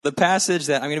The passage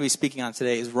that I'm going to be speaking on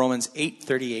today is Romans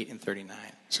 8:38 and 39.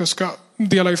 Så jag ska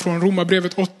dela ifrån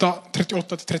Romarbrevet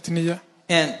 8:38-39.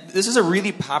 And this is a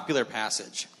really popular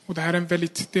passage. Och det här är en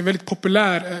väldigt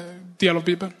populär del av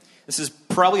Bibeln. This is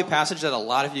probably a passage that a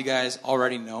lot of you guys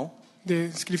already know. Det är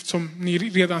en skrift som ni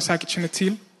redan säkert känner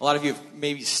till. A lot of you have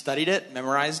maybe studied it,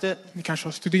 memorized it. Ni kanske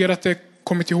har studerat det,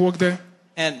 kommit ihåg det.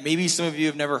 And maybe some of you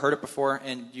have never heard it before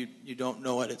and you don't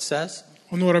know what it says.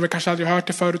 Och några av er kanske aldrig hört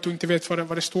det förut och inte vet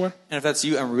vad det står. And if that's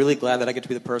you, I'm really glad that I get to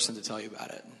be the person to tell you about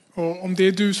it. Och om det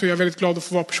är du så är jag väldigt glad att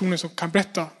få vara personen som kan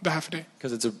berätta det här för dig.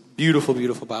 Because it's a beautiful,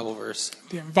 beautiful Bible verse.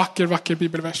 Det är en vacker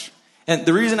bibelvers. And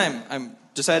the reason I'm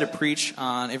decided to preach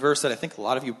on a verse that I think a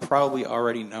lot of you probably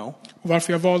already know. Och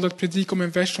varför jag valde att predika om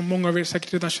en vers som många av er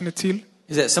säkert redan känner till.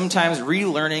 Is that sometimes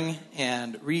relearning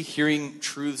and rehearing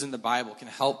truths in the Bible can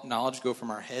help knowledge go from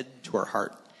our head to our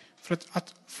heart. För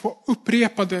att få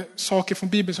upprepade saker från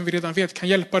Bibeln som vi redan vet kan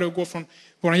hjälpa det att gå från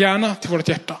vår hjärna till vårt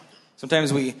hjärta.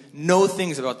 Sometimes we know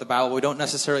things about the Bible, we don't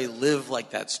necessarily live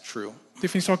like that's true. Det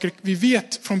finns saker vi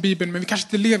vet från Bibeln, men vi kanske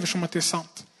inte lever som att det är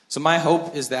sant. So my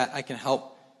hope is that I can help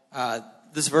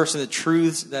this verse and the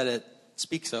truths that it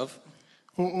speaks of.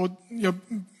 Och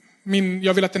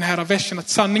jag vill att den här versen, att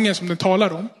sanningen som den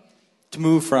talar om, to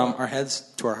move from our heads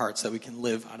to our hearts, that we can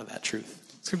live out of that truth.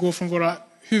 Ska gå från våra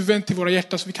huvuden till våra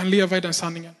hjärtan så vi kan leva i den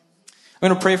sanningen. I'm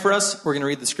going to pray for us. We're going to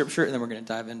read the scripture and then we're going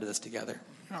to dive into this together.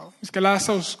 Ja, vi ska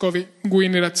läsa och så ska vi gå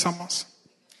in i det tillsammans.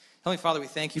 Heavenly Father, we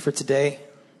thank you for today.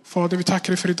 Fader, vi tackar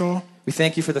dig för idag. We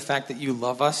thank you for the fact that you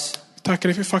love us. Vi tackar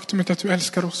dig för faktumet att du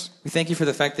älskar oss. We thank you for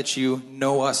the fact that you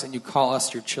know us and you call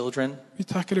us your children. Vi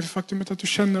tackar dig för faktumet att du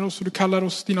känner oss och du kallar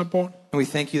oss dina barn. And we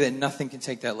thank you that nothing can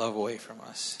take that love away from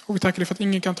us. Och vi tackar dig för att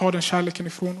ingen kan ta den kärleken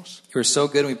ifrån oss. You are so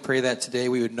good and we pray that today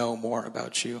we would know more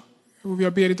about you. Och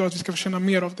vi ber idag att vi ska få känna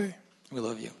mer av dig. We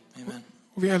love you. Amen.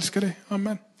 Och vi älskar dig.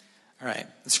 Amen. All right.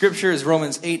 The scripture is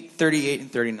Romans 8:38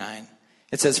 and 39.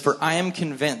 It says, "For I am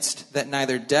convinced that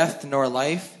neither death nor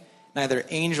life, neither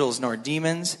angels nor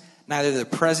demons, neither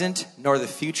the present nor the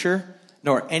future,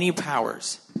 nor any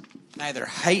powers, neither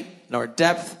height nor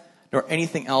depth, nor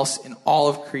anything else in all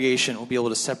of creation will be able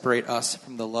to separate us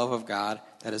from the love of God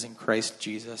that is in Christ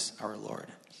Jesus our Lord."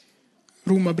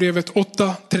 Romarbrevet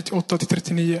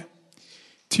 8:38-39.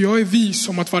 Ty jag är vis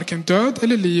om att varken död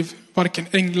eller liv, varken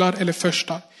änglar eller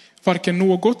förstar, varken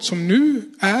något som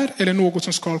nu är eller något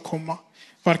som ska komma,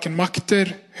 varken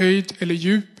makter, höjd eller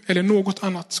djup eller något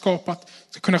annat skapat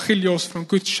ska kunna skilja oss från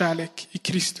Guds kärlek i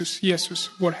Kristus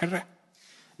Jesus, vår Herre.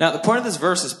 Now the point of this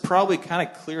verse is probably kind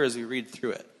of clear as we read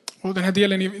through it. Och den här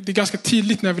delen det är ganska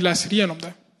tydligt när vi läser igenom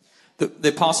det. The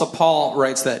apostle Paul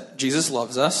writes that Jesus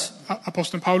loves us.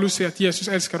 Aposteln Paulus säger att Jesus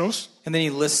älskar oss. And then he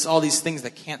lists all these things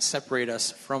that can't separate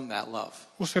us from that love.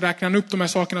 Och så räknar han upp de här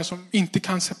sakerna som inte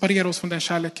kan separera oss från den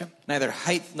kärleken. Neither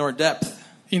height nor depth.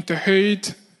 Inte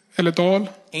höjd eller dal.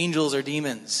 Angels or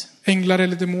demons. Änglar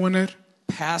eller demoner.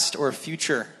 Past or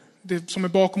future. Det som är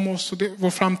bakom oss och vår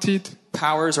framtid.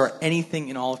 Powers or anything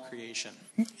in all of creation.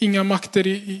 Inga makter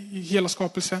i hela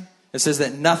skapelsen. It says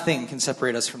that nothing can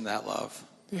separate us from that love.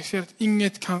 Det säger att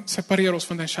inget kan separera oss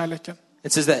från den kärleken.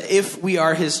 It says that if we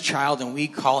are his child and we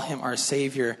call him our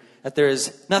savior, that there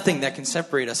is nothing that can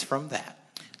separate us from that.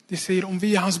 Det säger om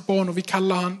vi är hans barn och vi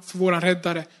kallar han för våran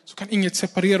räddare så kan inget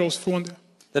separera oss från det.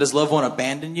 That his love won't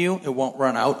abandon you, it won't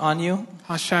run out on you.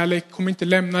 Hans kärlek kommer inte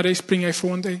lämna dig, springa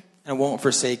ifrån dig. And it won't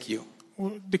forsake you.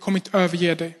 Och det kommer inte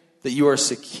överge dig. That you are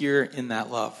secure in that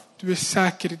love. Du är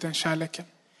säker i den kärleken.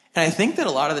 And I think that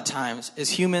a lot of the times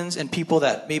as humans and people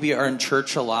that maybe are in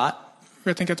church a lot,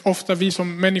 Jag tänker att ofta vi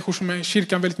som människor som är i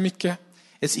kyrkan väldigt mycket,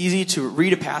 it's easy to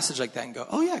read a passage like that and go,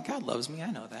 oh yeah, God loves me, I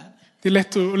know that. det är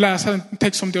lätt att läsa en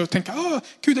text som det och tänka,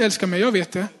 Gud älskar mig, jag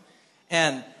vet det.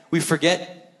 And we forget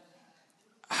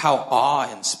how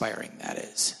awe-inspiring that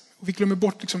is. Och vi glömmer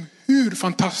bort liksom hur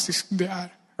fantastiskt det är.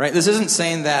 Right? This isn't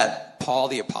saying that Paul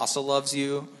the apostle loves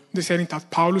you. Det säger inte att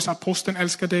Paulus, aposteln,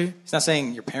 älskar dig. It's not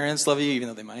saying your parents love you even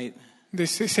though they might. Det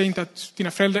säger inte att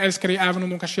dina föräldrar älskar dig även om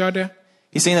de kanske gör det.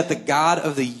 He's saying that the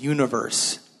God of the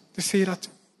universe, Det säger att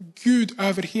Gud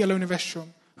över hela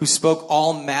universum, who spoke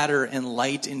all matter and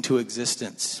light into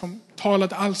existence, som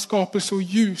talade all skapelse och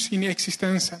ljus in i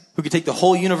existensen. who could take the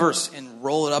whole universe and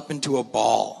roll it up into a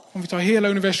ball. Om vi tar hela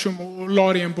universum och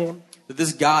la det i en boll. That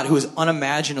this God who is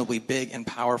unimaginably big and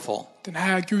powerful Den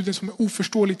här guden som är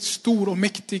oförståeligt stor och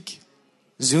mäktig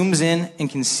zooms in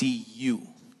and can see you.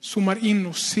 zoomar in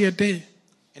och ser dig.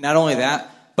 And not only that,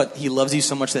 but he loves you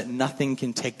so much that nothing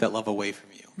can take that love away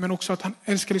from you. Men också att han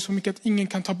älskar dig så mycket att ingen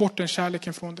kan ta bort den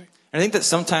kärleken från dig. And I think that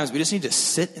sometimes we just need to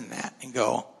sit in that and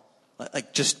go, like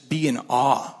just be in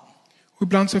awe. Och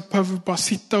ibland så behöver vi bara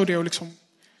sitta och det och liksom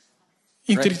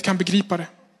inte riktigt kan begripa det.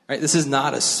 Right? This is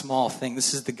not a small thing.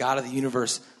 This is the God of the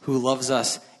universe who loves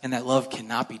us, and that love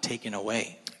cannot be taken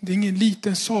away. Det är ingen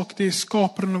liten sak, det är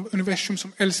skaparen av universum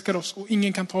som älskar oss och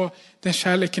ingen kan ta den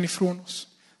kärleken ifrån oss.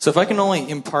 So if I can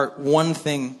only impart one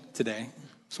thing today,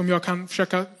 Som jag kan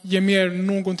försöka ge mer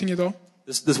någonting idag.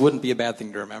 this wouldn't be a bad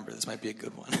thing to remember. This might be a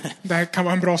good one. Det här kan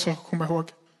vara en bra sak att komma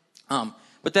ihåg.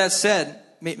 But that said,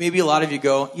 maybe a lot of you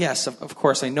go, yes, of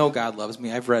course I know God loves me.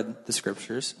 I've read the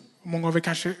scriptures. Många av er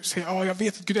kanske säger, jag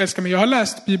vet att Gud älskar mig. Jag har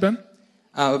läst Bibeln.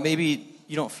 Maybe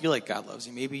you don't feel like God loves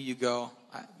you. Maybe you go,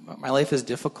 my life is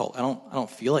difficult. I don't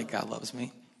feel like God loves me.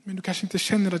 Men du kanske inte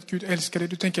känner att Gud älskar dig.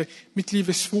 Du tänker, mitt liv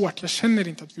är svårt. Jag känner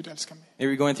inte att Gud älskar mig.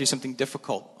 Maybe you're going through something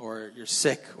difficult, or you're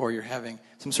sick, or you're having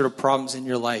some sort of problems in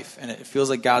your life, and it feels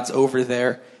like God's over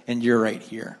there and you're right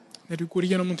here. När du går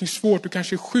igenom någonting svårt, du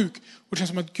kanske är sjuk och det känns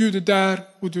som att Gud är där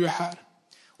och du är här.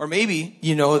 Or maybe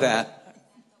you know that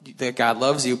God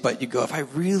loves you, but you go, if I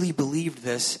really believed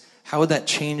this, how would that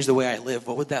change the way I live?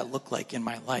 What would that look like in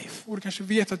my life? Och du kanske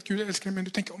vet att Gud älskar dig, men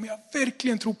du tänker, om jag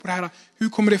verkligen tror på det här, hur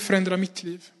kommer det förändra mitt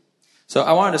liv? So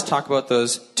I wanted us to talk about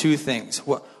those two things.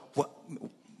 What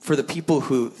for the people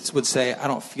who would say, I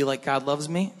don't feel like God loves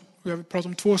me. Och jag vill prata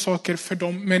om två saker för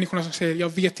de människorna som säger, jag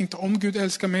vet inte om Gud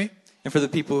älskar mig. And for the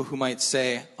people who might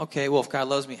say, okay, well, if God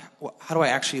loves me, how do I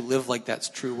actually live like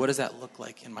that's true? What does that look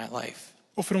like in my life?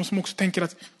 Och för de som också tänker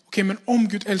att, okej, men om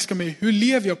Gud älskar mig, hur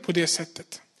lever jag på det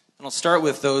sättet? And I'll start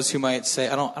with those who might say, I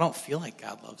don't feel like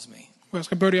God loves me. Och jag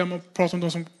ska börja med att prata om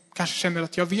de som kanske känner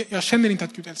att jag känner inte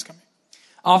att Gud älskar mig.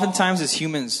 Oftentimes as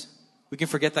humans, we can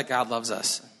forget that God loves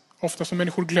us. Ofta som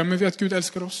människor glömmer vi att Gud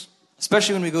älskar oss.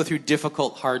 Especially when we go through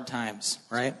difficult, hard times,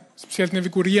 right? Speciellt när vi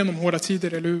går igenom hårda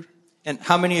tider, eller hur? And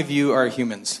how many of you are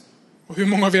humans? Och hur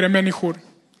många av er är människor?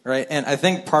 Right? And I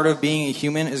think part of being a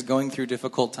human is going through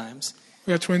difficult times.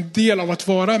 Och jag tror en del av att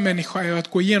vara människa är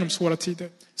att gå igenom svåra tider.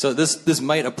 So this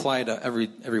might apply to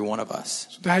every one of us.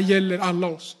 Så det här gäller alla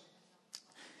oss.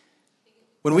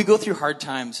 When we go through hard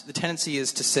times, the tendency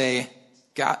is to say,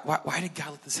 God, why did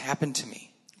God let this happen to me?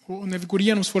 Och när vi går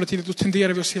igenom svåra tider, då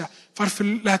tenderar vi att säga,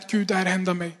 varför lät Gud det här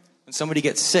hända mig? When somebody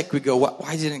gets sick, we go,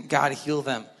 why didn't God heal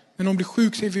them? När någon blir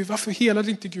sjuk säger vi, varför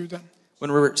helade inte Gud den?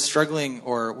 When we're struggling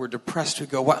or we're depressed,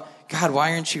 we go, God,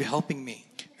 why aren't you helping me?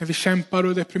 När vi kämpar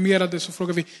och är deprimerade så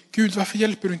frågar vi, Gud, varför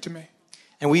hjälper du inte mig?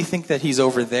 And we think that he's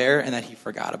over there and that he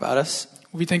forgot about us.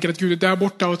 Och vi tänker att Gud är där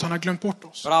borta och att han har glömt bort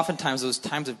oss. But oftentimes those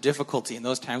times of difficulty and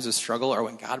those times of struggle are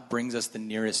when God brings us the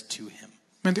nearest to him.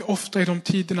 Men det är ofta i de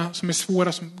tiderna som är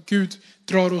svåra som Gud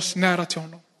drar oss nära till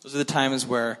honom. Those are the times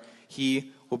where he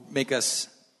will make us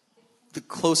the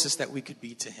closest that we could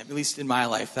be to him. At least in my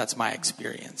life, that's my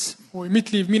experience. Och i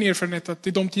mitt liv, min erfarenhet är att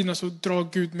i de tiderna så drar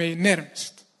Gud mig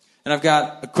närmast. And I've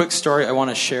got a quick story I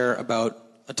want to share about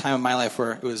a time in my life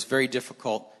where it was very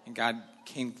difficult and God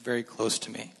came very close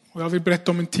to me. Och jag vill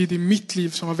berätta om en tid i mitt liv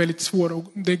som var väldigt svår och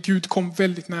där Gud kom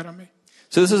väldigt nära mig.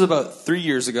 So this was about 3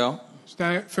 years ago. Så det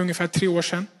är för ungefär 3 år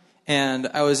sedan. And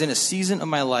I was in a season of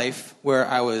my life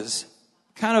where I was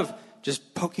kind of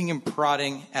just poking and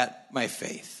prodding at my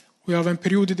faith. Och jag var en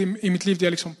period i mitt liv där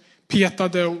jag liksom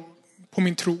petade på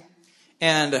min tro.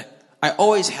 And I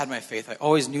always had my faith. I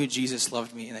always knew Jesus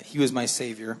loved me and that he was my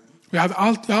savior. Och jag har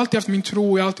alltid haft min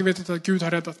tro och jag har alltid vetat att Gud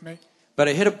har räddat mig. But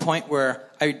I hit a point where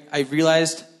I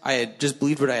realized I had just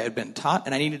believed what I had been taught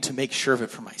and I needed to make sure of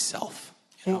it for myself.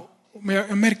 You know? Men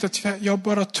jag märkte att jag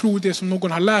bara tror det som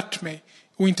någon har lärt mig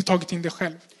och inte tagit in det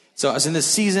själv. So I was in this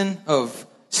season of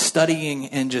studying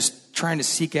and just trying to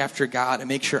seek after God and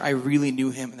make sure I really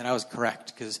knew him and that I was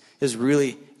correct, because it was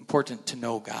really important to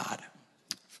know God.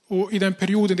 Och i den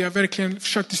perioden där jag verkligen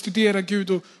försökte studera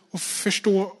Gud och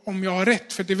förstå om jag har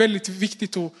rätt, för det är väldigt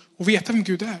viktigt att veta vem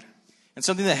Gud är. And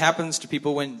something that happens to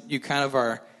people when you kind of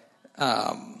are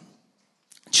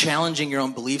challenging your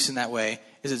own beliefs in that way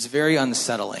is it's very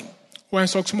unsettling. Och en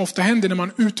sak som ofta händer när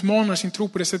man utmanar sin tro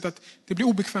på det sättet, att det blir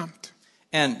obekvämt.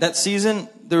 And that season,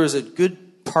 there was a good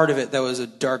part of it that was a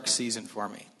dark season for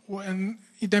me. Och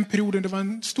i den perioden, det var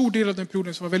en stor del av den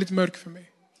perioden som var väldigt mörk för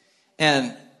mig.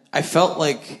 And I felt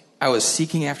like I was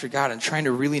seeking after God and trying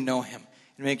to really know him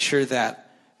and make sure that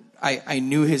I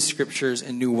knew his scriptures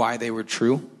and knew why they were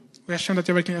true. Och jag kände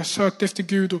att jag sökte efter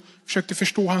Gud och försökte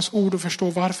förstå hans ord och förstå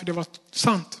varför det var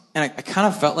sant. And I kind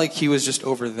of felt like he was just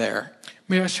over there.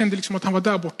 Men jag kände liksom att han var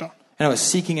där borta. And I was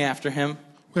seeking after him.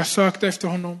 Och jag sökte efter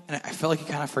honom. And I felt like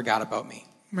he kind of forgot about me.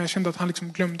 Men jag kände att han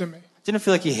liksom glömde mig. Didn't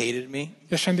feel like he hated me.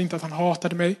 Jag kände inte att han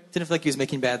hatade mig. Didn't feel like he was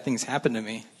making bad things happen to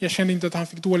me. Jag kände inte att han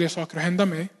fick dåliga saker att hända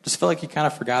mig. Just felt like he kind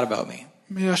of forgot about me.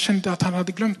 Men jag kände att han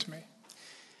hade glömt mig.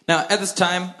 Now, at this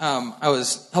time, I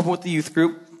was helping with the youth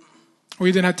group. Och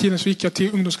i den här tiden så gick jag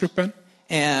till ungdomsgruppen.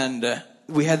 And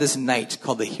we had this night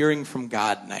called the Hearing from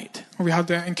God night. Och vi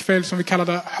hade en kväll som vi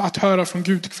kallade att höra från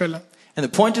Gud-kvällen.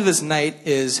 And the point of this night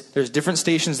is there's different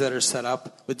stations that are set up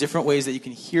with different ways that you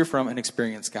can hear from and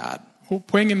experience God. Och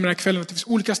poängen med den här kvällen är att det finns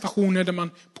olika stationer där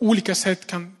man på olika sätt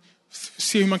kan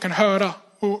se hur man kan höra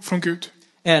från Gud.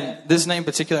 And this night in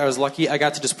particular, I was lucky. I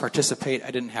got to just participate.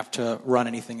 I didn't have to run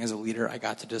anything as a leader. I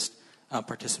got to just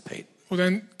participate. Och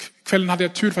den kvällen hade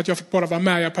jag tur för att jag fick bara vara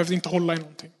med. Jag behövde inte hålla i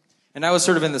någonting. And I was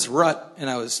sort of in this rut, and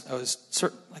I was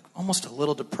sort of like almost a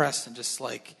little depressed and just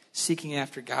like seeking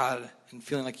after God and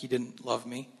feeling like He didn't love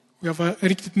me. Och jag var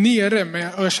riktigt nere, men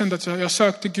jag kände att jag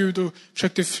sökte Gud och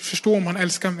försökte förstå om han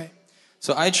älskar mig.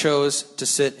 So I chose to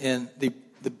sit in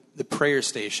the prayer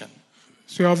station.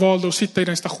 Så jag valde att sitta i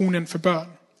den stationen för bön.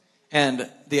 And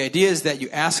the idea is that you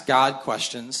ask God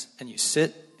questions and you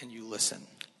sit and you listen.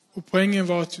 Och poängen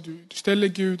var att du ställer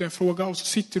Gud en fråga och så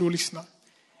sitter du och lyssnar.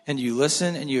 And you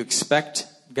listen and you expect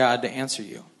God to answer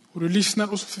you. Och du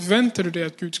lyssnar och så förväntar du dig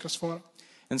att Gud ska svara.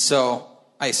 And so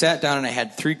I sat down and I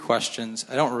had 3 questions.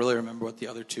 I don't really remember what the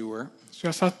other 2 were. Så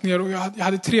jag satt ner och jag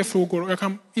hade 3 frågor och jag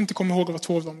kan inte komma ihåg vad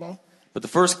 2 av dem var. But the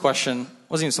first question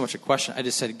wasn't even so much a question. I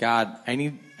just said, God, I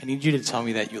need you to tell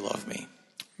me that you love me.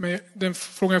 Men den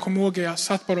frågan jag kommer ihåg är jag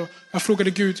satt bara och jag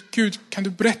frågade Gud, kan du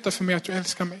berätta för mig att du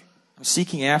älskar mig? I'm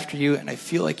seeking after you and I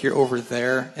feel like you're over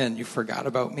there and you forgot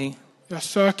about me. Jag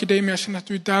söker dig men jag känner att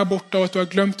du är där borta och att du har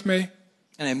glömt mig.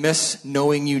 And I miss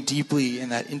knowing you deeply in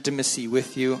that intimacy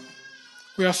with you.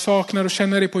 Och jag saknar och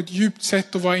känner dig på ett djupt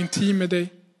sätt och vara intim med dig.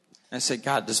 And I said,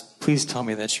 God, just please tell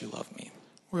me that you love me.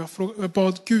 Och jag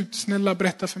bad Gud, snälla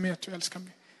berätta för mig att du älskar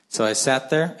mig. So I sat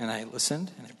there and I listened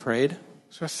and I prayed.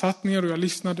 Så jag satt ner och jag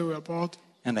lyssnade och jag bad.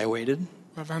 And I waited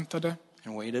Och jag väntade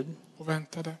and waited och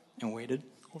väntade and waited.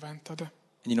 och väntade.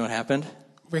 And you know what happened?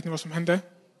 Och vet ni vad som hände?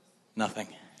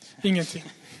 Nothing. Ingenting.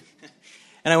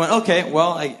 And I went, okay,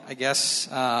 well, I guess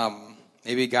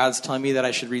maybe God's telling me that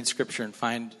I should read scripture and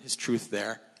find His truth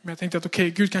there. Men jag tänkte att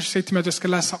Gud kanske säger till mig att jag ska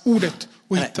läsa ordet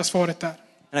och hitta svaret där.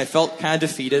 And I felt kind of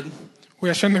defeated. Och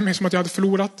jag kände mig som att jag hade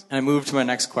förlorat. And I moved to my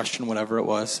next question, whatever it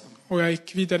was. Och jag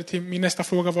gick vidare till min nästa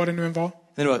fråga, vad det nu än var.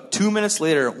 Then about 2 minutes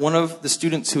later, one of the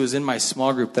students who was in my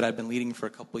small group that I'd been leading for a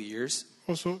couple of years,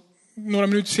 Och så några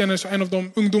minuter senare så en av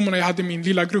de ungdomarna jag hade i min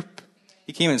lilla grupp,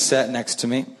 he came and sat next to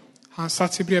me. han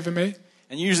satt sig bredvid mig.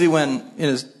 And usually when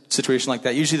in a situation like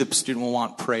that, usually the student will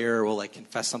want prayer or will like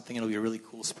confess something. It'll be a really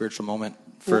cool spiritual moment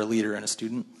for a leader and a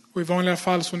student. Och i vanliga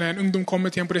fall så när en ungdom kommer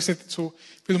till en på det sättet så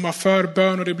vill de ha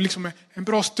förbön och det blir liksom en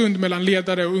bra stund mellan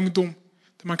ledare och ungdom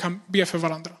där man kan be för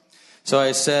varandra. So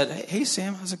I said, hey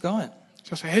Sam, how's it going? Så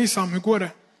jag sa, hej Sam, hur går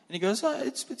det? And he goes,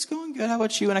 it's going good. How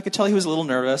about you? And I could tell he was a little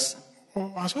nervous.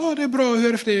 Och han sa, det är bra, hur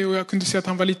är det för dig? Och jag kunde se att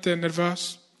han var lite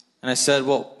nervös. And I said,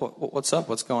 well, what's up?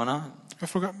 What's going on? Jag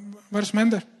frågade, vad är det som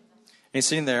händer? And he's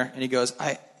sitting there and he goes,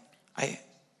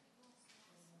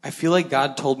 I feel like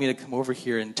God told me to come over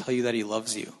here and tell you that He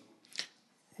loves you.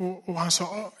 Och han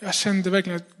sa, jag kände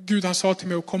verkligen att Gud han sa till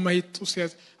mig att komma hit och säga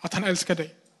att han älskar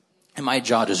dig. And my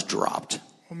jaw just dropped.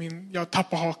 Och jag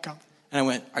tappade hakan. And I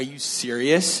went, are you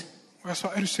serious? Och jag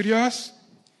sa, är du seriös?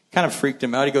 Kind of freaked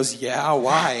him out. He goes, yeah,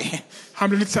 why? Han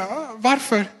blev lite så här,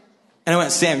 varför? And I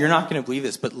went, Sam, you're not going to believe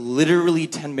this, but literally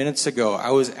 10 minutes ago,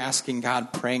 I was asking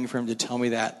God, praying for Him to tell me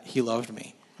that He loved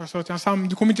me. Jag sa till honom, Sam,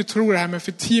 du kommer inte tro det här, men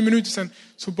för 10 minuter sedan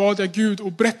så bad jag Gud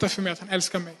och berätta för mig att han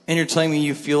älskar mig. And you're telling me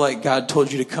you feel like God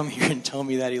told you to come here and tell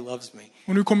me that He loves me.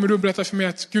 Och nu kommer du berätta för mig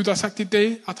att Gud har sagt till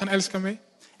dig att han älskar mig.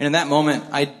 And in that moment,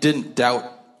 I didn't doubt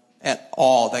at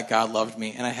all that God loved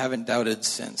me, and I haven't doubted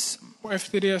since. Och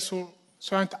efter det så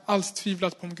har jag inte alls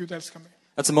tvivlat på om Gud älskar mig.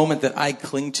 That's a moment that I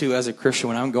cling to as a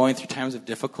Christian when I'm going through times of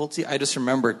difficulty. I just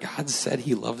remember God said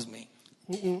He loves me.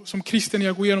 Och som kristen när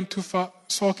jag går igenom tuffa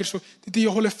saker så det är det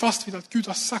jag håller fast vid, att Gud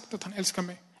har sagt att han älskar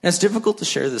mig. And it's difficult to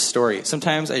share this story.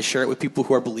 Sometimes I share it with people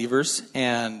who are believers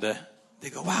and they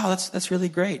go, wow, that's really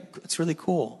great. It's really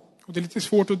cool. Och det är lite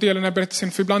svårt att dela den här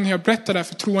berättelsen, för ibland när jag berättar det här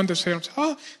för troende så säger de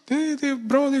så det är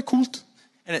bra, det är coolt.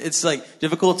 And it's like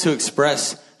difficult to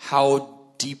express how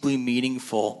deeply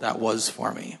meaningful that was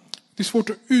for me. Det är svårt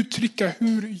att uttrycka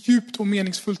hur djupt och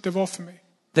meningsfullt det var för mig.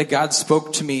 That God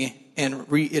spoke to me and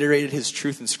reiterated His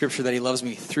truth in Scripture that He loves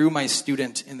me through my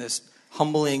student in this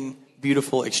humbling,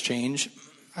 beautiful exchange.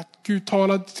 Att Gud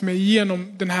talade till mig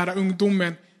genom den här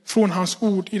ungdomen från hans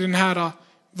ord i den här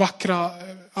vackra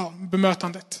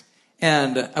bemötandet.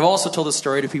 And I've also told this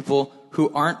story to people who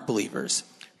aren't believers.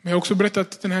 Men jag har också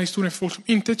berättat den här historien för folk som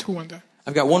inte är troende.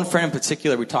 I've got one friend in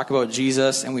particular. We talk about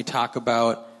Jesus and we talk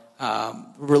about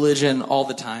religion all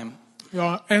the time. Jag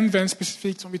har en vän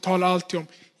specifikt som vi talar alltid om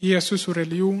Jesus och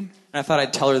religion. And I thought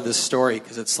I'd tell her this story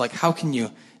because it's like, how can you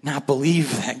not believe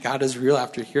that God is real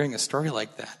after hearing a story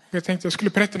like that? Jag tänkte jag skulle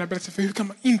berätta den här berättelsen, för hur kan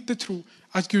man inte tro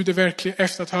att Gud är verklig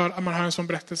efter att man hör en sån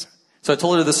berättelse? So I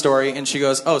told her the story, and she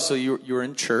goes, oh, so you were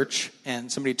in church,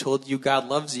 and somebody told you God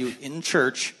loves you in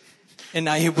church, and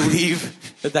now you believe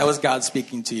that was God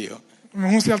speaking to you.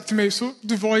 Men hon säger alltid till mig, så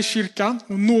du var i kyrkan,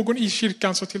 och någon i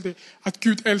kyrkan sa till dig att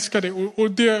Gud älskar dig,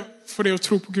 och det får dig att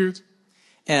tro på Gud.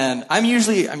 And I'm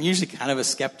usually kind of a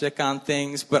skeptic on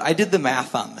things, but I did the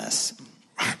math on this.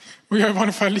 Och jag var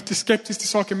ungefär lite skeptisk till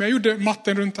saker, men jag gjorde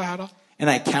matten runt det här. And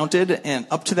I counted, and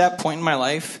up to that point in my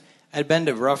life, I'd been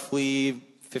to roughly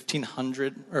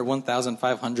 1,500 or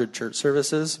 1,500 church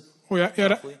services. Och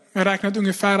jag räknade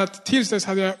ungefär att tills dess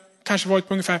hade jag kanske varit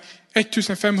på ungefär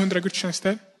 1,500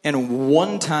 gudstjänster. And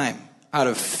one time out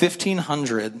of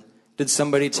 1,500 did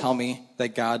somebody tell me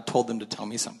that God told them to tell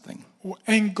me something. Och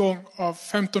en gång av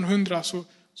 1,500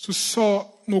 så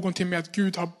sa någon till mig att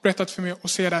Gud har berättat för mig och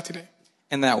säger det till dig.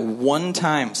 And that one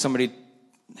time somebody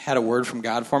had a word from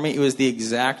God for me, it was the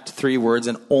exact 3 words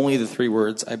and only the 3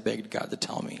 words I begged God to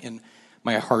tell me in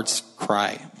my heart's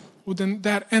cry. Och den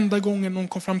där enda gången någon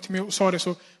kom fram till mig och sa det,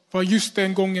 så var just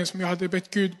den gången som jag hade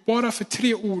bett Gud bara för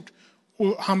 3 ord,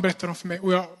 och han berättade dem för mig.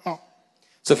 Och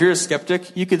So if you're a skeptic,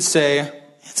 you could say,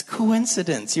 it's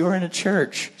coincidence. You were in a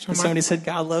church and somebody said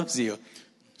God loves you.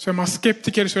 Så är man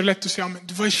skeptiker så är det lätt att säga, men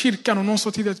du var i kyrkan och någon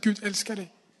sa till dig att Gud älskar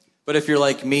dig. But if you're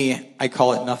like me, I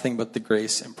call it nothing but the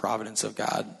grace and providence of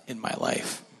God in my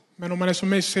life. Men om man är som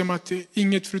mig så säger man att det är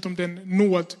inget förutom den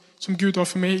nåd som Gud har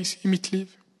för mig i mitt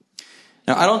liv.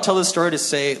 Now, I don't tell this story to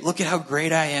say, look at how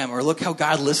great I am, or look how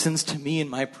God listens to me in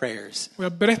my prayers. Och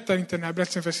jag berättar inte den här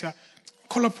berättelsen för att säga,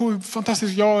 kolla på hur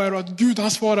fantastisk jag är och att Gud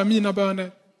han svarar mina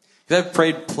böner. I've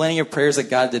prayed plenty of prayers that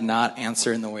God did not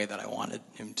answer in the way that I wanted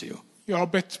him to. Jag har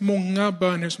bett många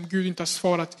böner som Gud inte har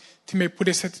svarat till mig på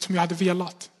det sättet som jag hade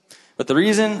velat. But the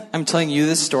reason I'm telling you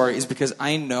this story is because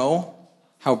I know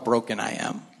how broken I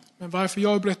am. Men varför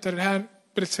jag berättar det här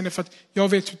berättelsen är för att jag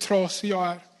vet hur trasig jag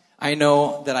är. I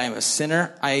know that I am a sinner.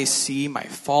 I see my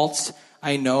faults.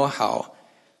 I know how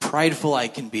prideful I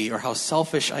can be, or how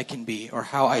selfish I can be, or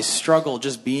how I struggle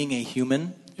just being a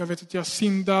human. Jag vet att jag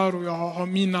syndar och jag har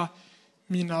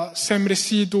mina sämre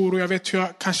sidor, och jag vet hur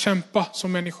jag kan kämpa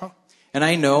som människa. And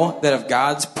I know that if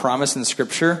God's promise in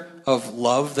Scripture of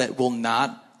love that will not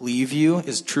leave you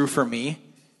is true for me.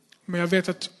 Men jag vet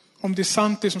att om det är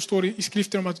sant det som står i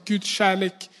skriften om att Guds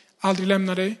kärlek aldrig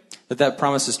lämnar dig. That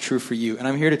promise is true for you. And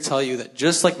I'm here to tell you that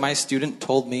just like my student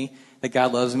told me that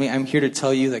God loves me, I'm here to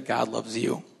tell you that God loves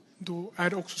you. Då är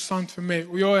det också sant för mig.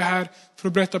 Och jag är här för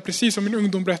att berätta precis som min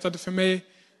ungdom berättade för mig.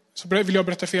 Så vill jag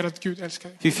berätta för er att Gud älskar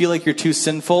dig. If you feel like you're too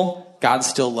sinful, God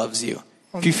still loves you.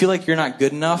 If you feel like you're not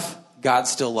good enough, God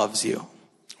still loves you.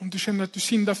 Om du känner att du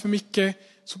syndar för mycket,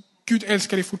 så Gud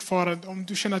älskar dig fortfarande. Om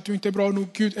du känner att du inte är bra nog,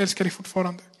 Gud älskar dig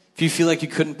fortfarande. If you feel like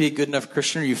you couldn't be a good enough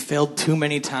Christian, or you failed too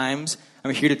many times,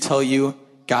 I'm here to tell you,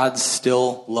 God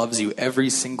still loves you,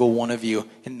 every single one of you,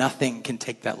 and nothing can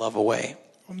take that love away.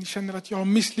 Om ni känner att jag har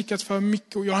misslyckats för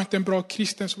mycket och jag är inte en bra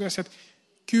kristen, så vill jag säga att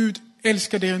Gud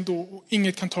älskar dig ändå och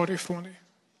inget kan ta det ifrån dig.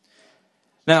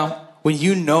 Now, when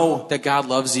you know that God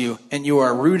loves you and you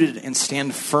are rooted and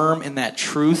stand firm in that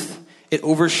truth, it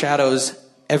overshadows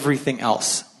everything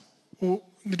else. Och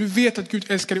när du vet att Gud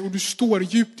älskar dig och du står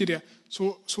djupt i det,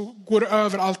 så går det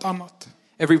över allt annat.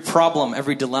 Every problem,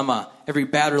 every dilemma, every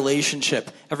bad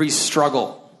relationship, every struggle.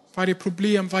 Varje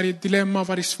problem, varje dilemma,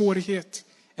 varje svårighet.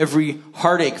 Every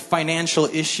heartache, financial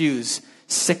issues,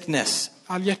 sickness.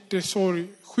 All hjärtesorg,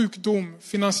 sjukdom,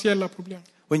 finansiella problem.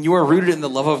 When you are rooted in the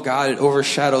love of God, it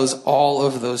overshadows all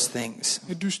of those things.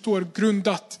 När du står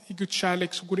grundat i Guds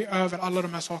kärlek så går det över alla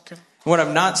de här sakerna. What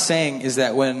I'm not saying is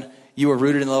that when you are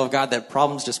rooted in the love of God, that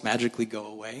problems just magically go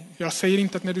away. Jag säger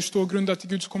inte att när du står grundat i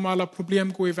Gud så kommer alla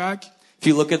problem gå iväg. If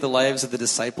you look at the lives of the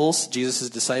disciples, Jesus'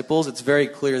 disciples, it's very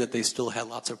clear that they still had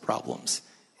lots of problems.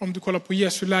 Om du kollar på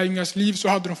Jesu lärjungars liv så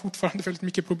hade de fortfarande väldigt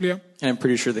mycket problem. And I'm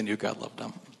pretty sure they knew God loved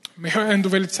them. Men jag är ändå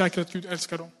väldigt säker att Gud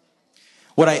älskar dem.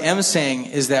 What I am saying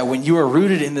is that when you are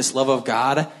rooted in this love of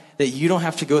God, that you don't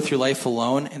have to go through life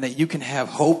alone, and that you can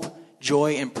have hope,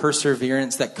 joy and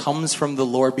perseverance that comes from the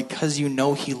Lord because you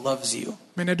know he loves you.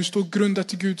 Men när du står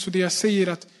grundat i Gud, så det jag säger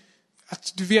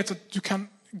att du vet att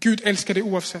Gud älskar dig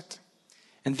oavsett.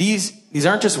 And these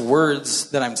aren't just words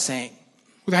that I'm saying.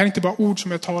 Och det här är inte bara ord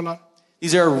som jag talar.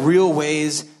 These are real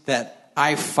ways that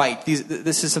I fight.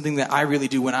 This is something that I really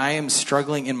do when I am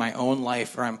struggling in my own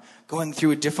life, or I'm going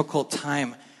through a difficult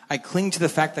time. I cling to the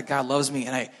fact that God loves me,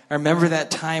 and I remember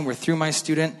that time where through my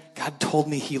student, God told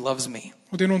me he loves me.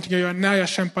 Och det är någonting jag gör när jag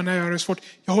kämpar, när jag har det svårt.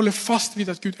 Jag håller fast vid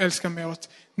att Gud älskar mig, och att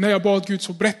när jag bad Gud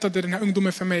så berättade den här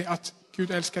ungdomen för mig att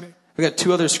Gud älskar dig. We got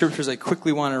two other scriptures I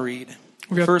quickly want to read.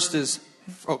 First is,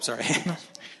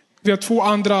 Vi har två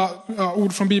andra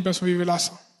ord från Bibeln som vi vill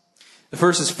läsa. The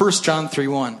first is 1 John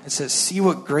 3:1. It says, "See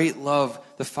what great love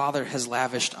the Father has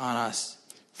lavished on us."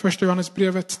 Första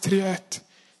Johannesbrevet 3:1.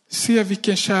 Se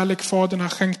vilken kärlek Fadern har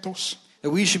skänkt oss.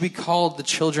 That we should be called the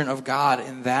children of God,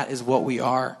 and that is what we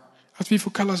are. Att vi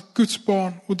får kallas Guds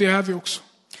barn, och det är vi också.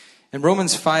 In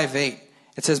Romans 5:8,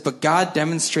 it says, "But God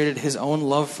demonstrated his own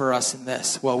love for us in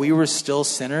this, while we were still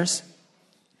sinners."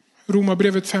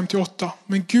 Romarbrevet 5:8.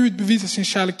 Men Gud bevisar sin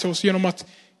kärlek till oss genom att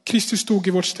Kristus stod i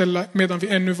vårt ställe medan vi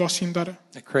ännu var syndare.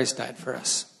 That Christ died for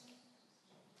us.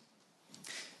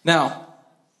 Now,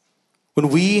 when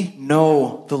we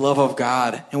know the love of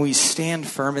God and we stand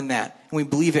firm in that and we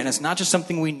believe it, and it's not just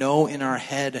something we know in our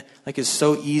head, like it's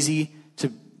so easy to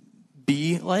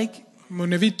be like. Men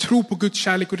när vi tror på Guds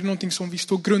kärlek och det är någonting som vi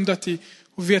står grundat i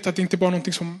och vet att det inte bara är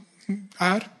någonting som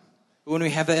är. When we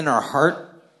have that in our heart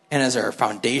and as our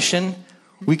foundation,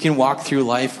 we can walk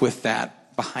through life with that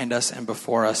behind us and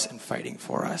before us and fighting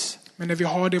for us. Men när vi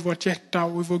har det i vårt hjärta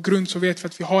och i vår grund så vet vi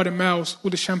att vi har det med oss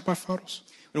och det kämpar för oss.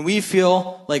 When we feel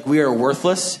like we are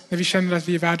worthless, när vi känner att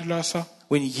vi är värdelösa,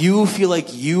 when you feel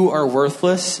like you are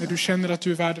worthless, när du känner att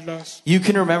du är värdelös, you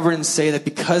can remember and say that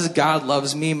because God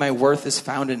loves me, my worth is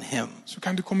found in him. Så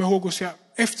kan du komma ihåg och säga,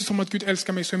 eftersom att Gud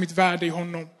älskar mig så är mitt värde i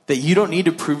honom. That you don't need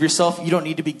to prove yourself, you don't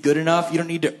need to be good enough, you don't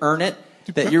need to earn it.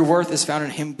 That your worth is found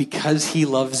in him because he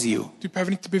loves you. Du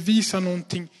behöver inte bevisa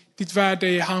någonting. Ditt värde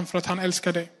är han för att han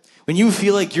älskar dig. When you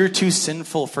feel like you're too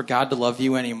sinful for God to love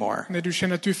you anymore, när du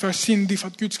känner att du är för syndig för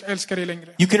att Gud ska älska dig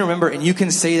längre, you can remember and you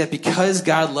can say that because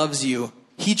God loves you,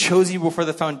 he chose you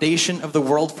before the foundation of the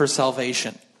world for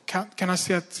salvation. Kan han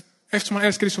säga att eftersom han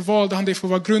älskar dig så valde han dig för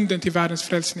att vara grunden till världens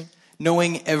frälsning.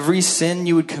 Knowing every sin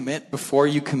you would commit before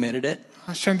you committed it.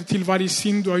 Han kände till varje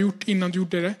synd du har gjort innan du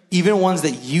gjorde det. Even ones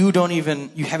that you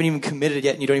haven't even committed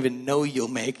yet and you don't even know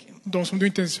you'll make. De som du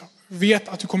inte ens vet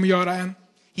att du kommer göra än.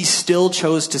 He still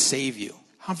chose to save you.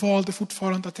 Han valde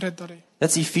fortfarande att rädda dig.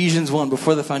 That's Ephesians 1.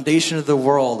 Before the foundation of the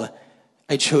world,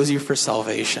 I chose you for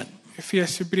salvation.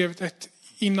 Efesierbrevet 1.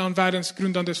 Innan världens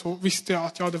grundande så visste jag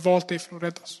att jag hade valt dig för att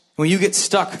räddas. When you get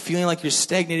stuck, feeling like you're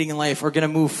stagnating in life or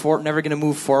never going to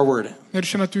move forward. När du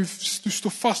känner att du står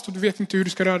fast och du vet inte hur du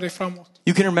ska röra dig framåt.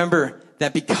 You can remember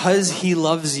that because he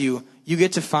loves you, you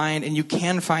get to find and you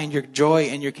can find your joy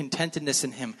and your contentedness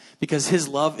in him because his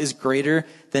love is greater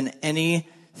than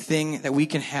anything that we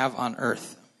can have on earth.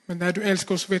 Men när du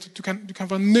älskar oss så vet du att du kan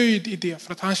vara nöjd i det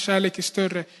för att hans kärlek är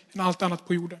större än allt annat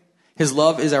på jorden. His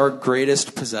love is our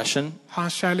greatest possession.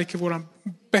 Hans kärlek är vår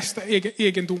bästa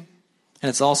egendom.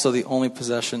 And it's also the only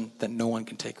possession that no one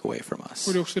can take away from us.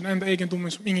 Och det är också den enda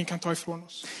egendomen som ingen kan ta ifrån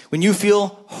oss. When you feel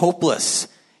hopeless,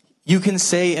 you can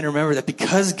say and remember that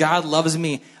because God loves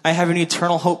me, I have an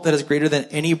eternal hope that is greater than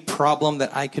any problem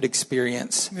that I could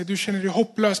experience. När du känner dig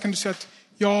hopplös kan du säga att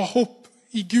jag har hopp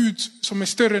i Gud som är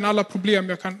större än alla problem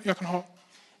jag kan ha.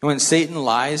 And when Satan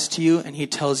lies to you and he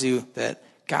tells you that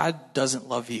God doesn't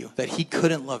love you, that he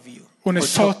couldn't love you. Och när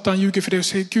Satan ljuger för dig och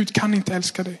säger Gud kan inte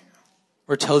älska dig.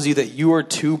 Or tells you that you are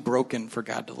too broken for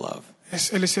God to love.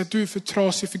 Eller säger att du är för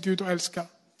trasig för Gud att älska.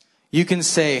 You can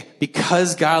say,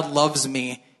 because God loves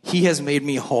me, he has made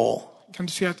me whole. Kan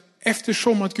du säga att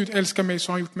eftersom att Gud älskar mig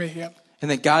så har han gjort mig hel.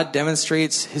 And that God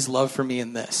demonstrates his love for me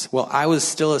in this. While I was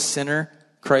still a sinner,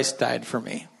 Christ died for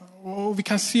me. Och vi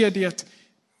kan se det att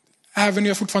även när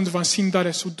jag fortfarande var en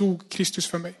syndare så dog Kristus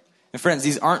för mig. And friends,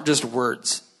 these aren't just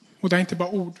words. Och det är inte bara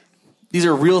ord. These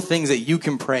are real things that you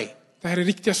can pray. Det här är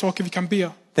riktiga saker vi kan be.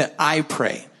 That I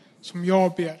pray. Som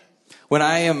jag ber. When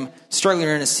I am struggling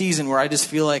in a season where I just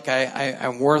feel like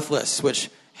I'm worthless, which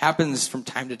happens from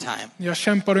time to time. Jag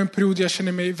kämpar i en period jag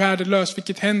känner mig värdelös,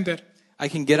 vilket händer. I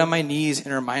can get on my knees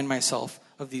and remind myself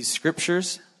of these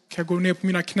scriptures. Kan jag gå ner på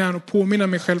mina knän och påminna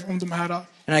mig själv om de här.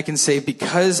 And I can say,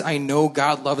 because I know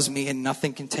God loves me and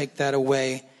nothing can take that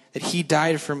away, that he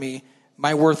died for me,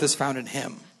 my worth is found in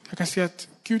him. Jag kan säga att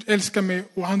Gud älskar mig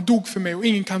och han dog för mig och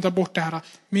ingen kan ta bort det här.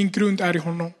 Min grund är i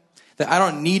honom. That I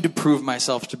don't need to prove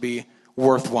myself to be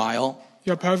worthwhile.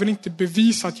 Jag behöver inte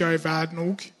bevisa att jag är värd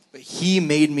nog. But he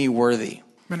made me worthy.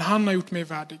 Men han har gjort mig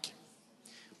värdig.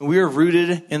 When we are rooted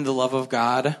in the love of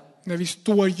God, när vi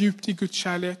står djupt i Guds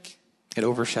kärlek, it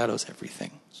overshadows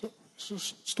everything. Så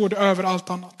står det över allt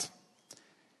annat.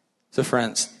 So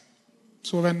friends,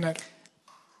 så vänner,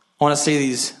 I want to say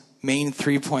these main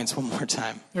 3 points one more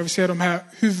time. Jag vill säga de här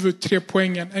huvud 3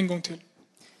 poängen en gång till.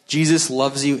 Jesus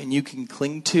loves you and you can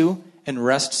cling to and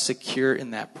rest secure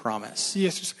in that promise.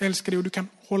 Jesus älskar dig och du kan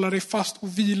hålla dig fast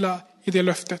och vila i det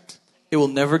löftet. It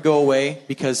will never go away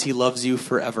because he loves you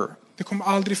forever. Det kommer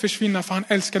aldrig försvinna, för han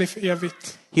älskar dig för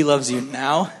evigt. He loves you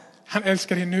now. Han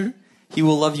älskar dig nu. He will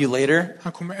love you later.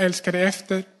 Han kommer älska dig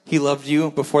efter. He loved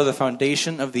you before the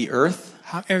foundation of the earth.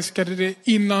 Han älskade dig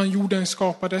innan jorden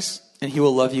skapades. And he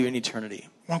will love you in eternity.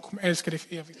 Och han kommer älska dig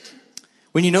för evigt.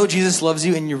 When you know Jesus loves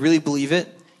you and you really believe it,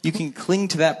 you can cling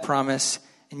to that promise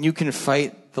and you can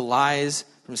fight the lies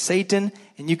from Satan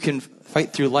and you can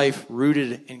fight through life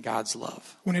rooted in God's love.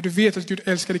 Och när du vet att Gud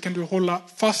älskar dig kan du hålla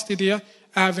fast i det.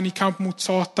 Även i kamp mot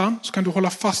Satan så kan du hålla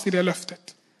fast i det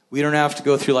löftet. We don't have to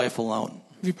go through life alone.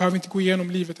 Vi behöver inte gå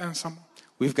igenom livet ensamma.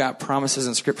 We've got promises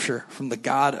in scripture from the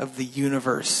God of the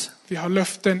universe. Vi har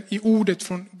löften i ordet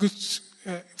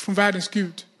från världens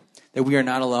Gud. That we are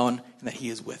not alone and that he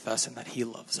is with us and that he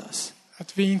loves us.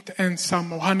 Att vi inte är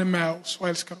ensamma och han är med oss och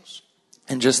älskar oss.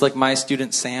 And just like my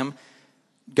student Sam,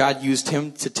 God used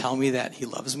him to tell me that he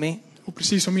loves me. Och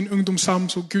precis som min ungdom Sam,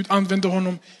 så Gud använde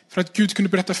honom för att Gud kunde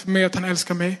berätta för mig att han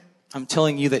älskar mig. I'm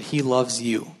telling you that he loves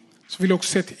you. Så vill jag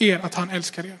också säga till er att han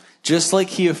älskar er. Just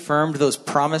like he affirmed those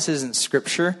promises in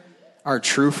scripture are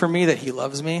true for me, that he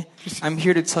loves me, I'm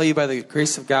here to tell you by the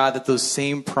grace of God that those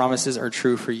same promises are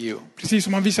true for you. Precis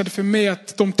som han visade för mig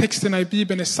att de texterna i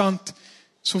Bibeln är sant,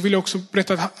 så vill jag också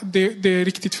berätta att det är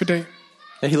riktigt för dig.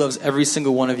 That he loves every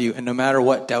single one of you, and no matter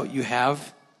what doubt you have,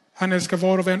 Han älskar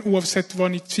var och en oavsett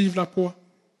vad ni tvivlar på.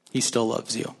 he still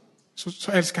loves you.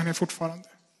 Så älskar han er fortfarande.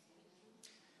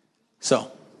 So,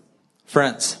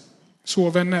 friends, Så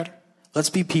vänner,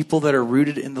 let's be people that are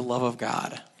rooted in the love of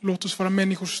God. låt oss vara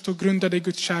människor som står grundade i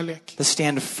Guds kärlek. That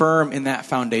stand firm in that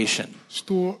foundation.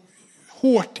 Stå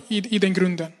hårt i den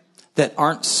grunden. That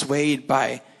aren't swayed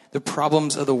by the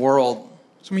problems of the world.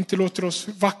 Som inte låter oss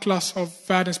vacklas av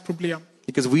världens problem.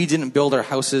 Because we didn't build our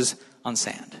houses on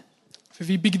sand. För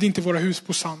vi byggde inte våra hus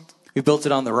på sand. We built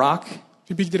it on the rock.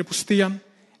 Vi byggde det på sten.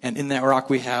 And in that rock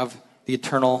we have the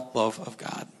eternal love of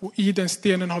God. Och i den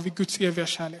stenen har vi Guds eviga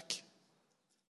kärlek.